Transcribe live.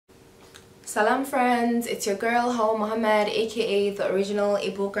Salam friends, it's your girl Hawa Muhammad, aka the original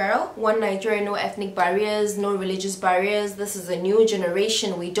Igbo girl. One Nigeria, no ethnic barriers, no religious barriers. This is a new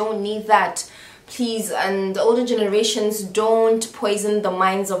generation, we don't need that. Please, and the older generations, don't poison the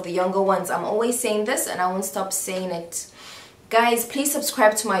minds of the younger ones. I'm always saying this and I won't stop saying it. Guys, please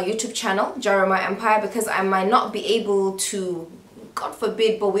subscribe to my YouTube channel, Jeremiah Empire, because I might not be able to, God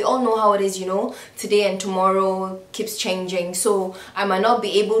forbid, but we all know how it is, you know, today and tomorrow keeps changing. So I might not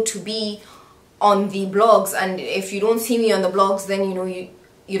be able to be on the blogs, and if you don't see me on the blogs, then you know you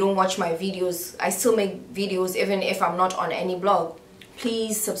don't watch my videos. I still make videos even if I'm not on any blog.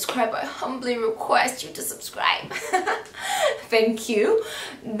 Please subscribe. I humbly request you to subscribe. Thank you.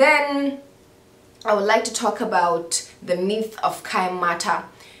 Then I would like to talk about the myth of Kayan.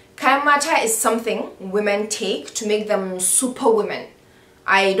 Kayan is something women take to make them super women.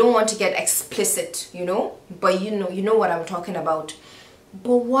 I don't want to get explicit, you know, but you know what I'm talking about.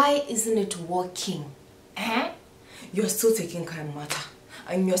 But why isn't it working? You're still taking Kayan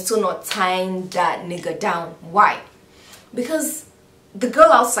and you're still not tying that nigga down. Why? Because the girl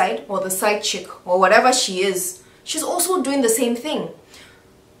outside, or the side chick, or whatever she is, she's also doing the same thing.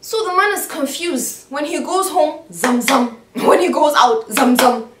 So the man is confused. When he goes home, zam zam. When he goes out, zam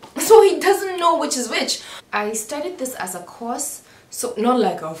zam. So he doesn't know which is which. I studied this as a course, so not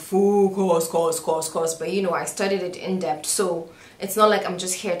like a full course, but you know, I studied it in depth, so it's not like I'm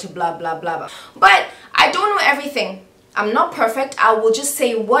just here to blah blah blah. But I don't know everything. I'm not perfect. I will just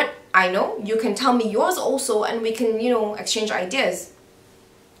say what I know. You can tell me yours also, and we can, you know, exchange ideas.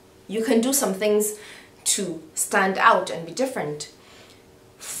 You can do some things to stand out and be different.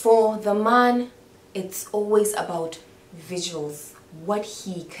 For the man, it's always about visuals, what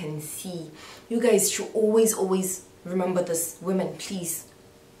he can see. You guys should always remember this, women, please.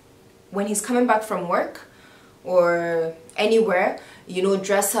 When he's coming back from work or anywhere, you know,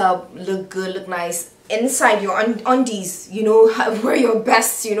 dress up, look good, look nice. Inside your undies, you know, wear your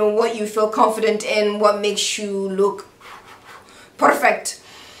best, you know, what you feel confident in, what makes you look perfect.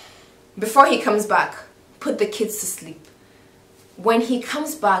 Before he comes back, put the kids to sleep. When he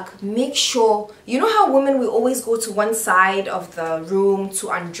comes back, make sure, you know how women will always go to one side of the room to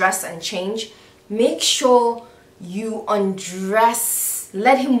undress and change? Make sure you undress.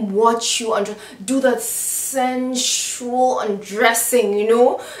 Let him watch you undress. Do that sensual undressing, you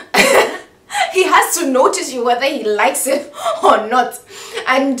know? He has to notice you whether he likes it or not.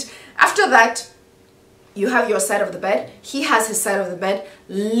 And after that, you have your side of the bed, he has his side of the bed,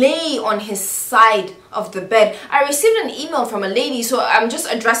 lay on his side of the bed. I received an email from a lady, so I'm just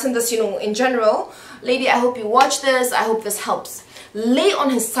addressing this, you know, in general. Lady, I hope you watch this, I hope this helps. Lay on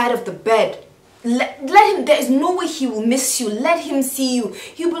his side of the bed. Let him, there is no way he will miss you. Let him see you.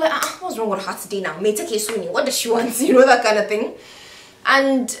 He'll be like, what's wrong with her today now? Mate, take it soon. What does she want? You know, that kind of thing.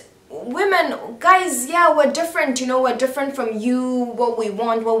 And women, guys, yeah, we're different, you know, we're different from you, what we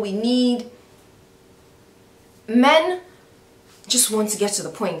want, what we need. Men just want to get to the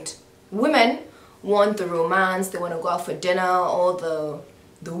point. Women want the romance, they want to go out for dinner, all the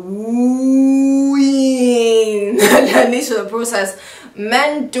wooing that leads to the process.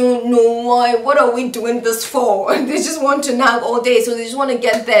 Men don't know why, what are we doing this for? They just want to nag all day, so they just want to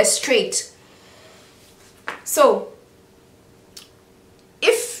get there straight. So,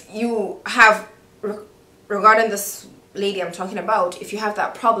 if you have, regarding this lady I'm talking about, if you have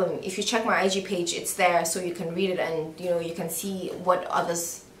that problem, if you check my IG page, it's there so you can read it and you know you can see what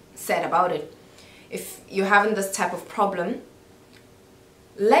others said about it. If you're having this type of problem,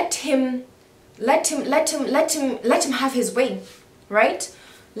 let him have his way, right?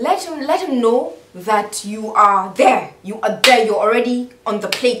 Let him know that you are there. You're already on the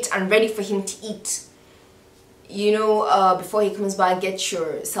plate and ready for him to eat. You know, before he comes back, get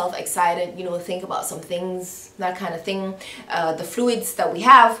yourself excited, you know, think about some things, that kind of thing. The fluids that we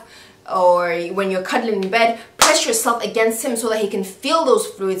have, or when you're cuddling in bed, press yourself against him so that he can feel those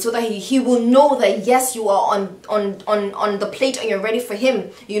fluids, so that he will know that yes, you are on the plate and you're ready for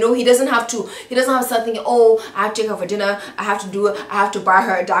him. You know, he doesn't have to start thinking, oh, I have to take her for dinner, I have to do it, I have to buy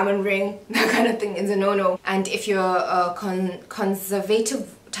her a diamond ring. That kind of thing is a no-no. And if you're a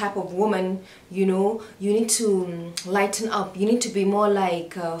conservative type of woman, you know, you need to lighten up. You need to be more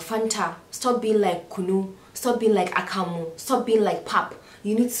like Fanta. Stop being like Kunu. Stop being like Akamu. Stop being like Pap.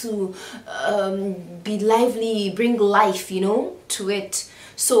 You need to be lively, bring life, you know, to it.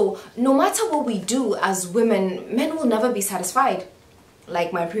 So no matter what we do as women, men will never be satisfied.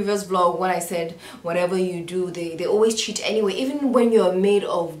 Like my previous vlog when I said whatever you do, they always cheat anyway. Even when you're made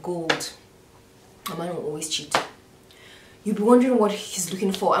of gold, a man will always cheat. You'll be wondering what he's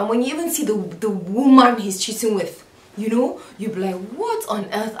looking for, and when you even see the woman he's cheating with, You know, you'll be like, what on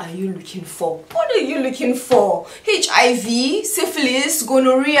earth are you looking for? What are you looking for? HIV, syphilis,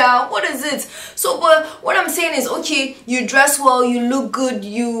 gonorrhea, what is it? So, but what I'm saying is, okay, you dress well, you look good,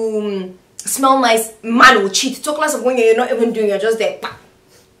 you smell nice, man will cheat. Talk less of when you're not even doing, you're just there, pap,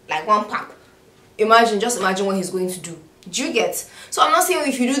 like one pap. Just imagine what he's going to do. Do you get? So I'm not saying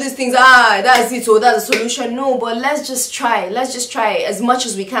if you do these things, that's it, or that's a solution. No, but let's just try as much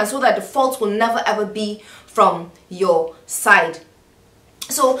as we can so that the fault will never ever be from your side.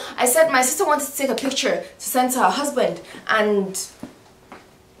 So I said my sister wanted to take a picture to send to her husband, and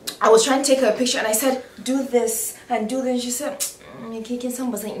I was trying to take her a picture, and I said, do this and do this. She said,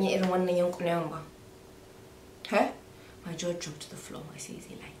 huh? My jaw dropped to the floor. I see,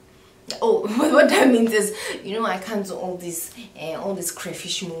 like, oh, what that means is, you know, I can't do all these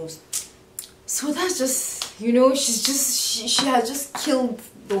crayfish moves. So that's just, you know, she has just killed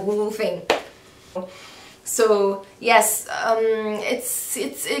the whole thing. So yes,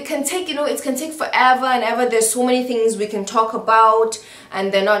 it can take, you know, it can take forever and ever. There's so many things we can talk about,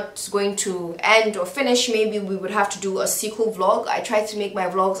 and they're not going to end or finish. Maybe we would have to do a sequel vlog. I try to make my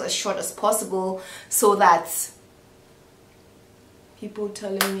vlogs as short as possible so that people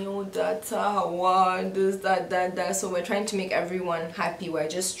telling me, oh, data, how this, that. So we're trying to make everyone happy. We're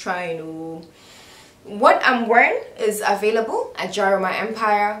just trying to. What I'm wearing is available at Jeremiah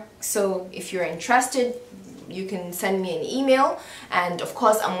Empire. So if you're interested, you can send me an email. And of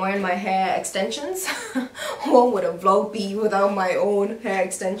course, I'm wearing my hair extensions. What would a vlog be without my own hair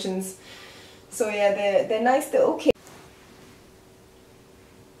extensions? So yeah, they're nice. They're okay.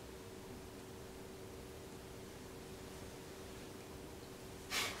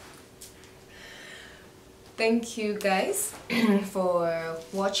 Thank you guys for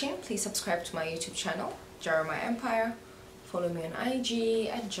watching. Please subscribe to my YouTube channel, Jeremiah Empire. Follow me on IG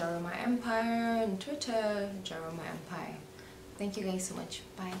at Jeremiah Empire, and Twitter, Jeremiah Empire. Thank you guys so much.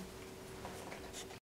 Bye.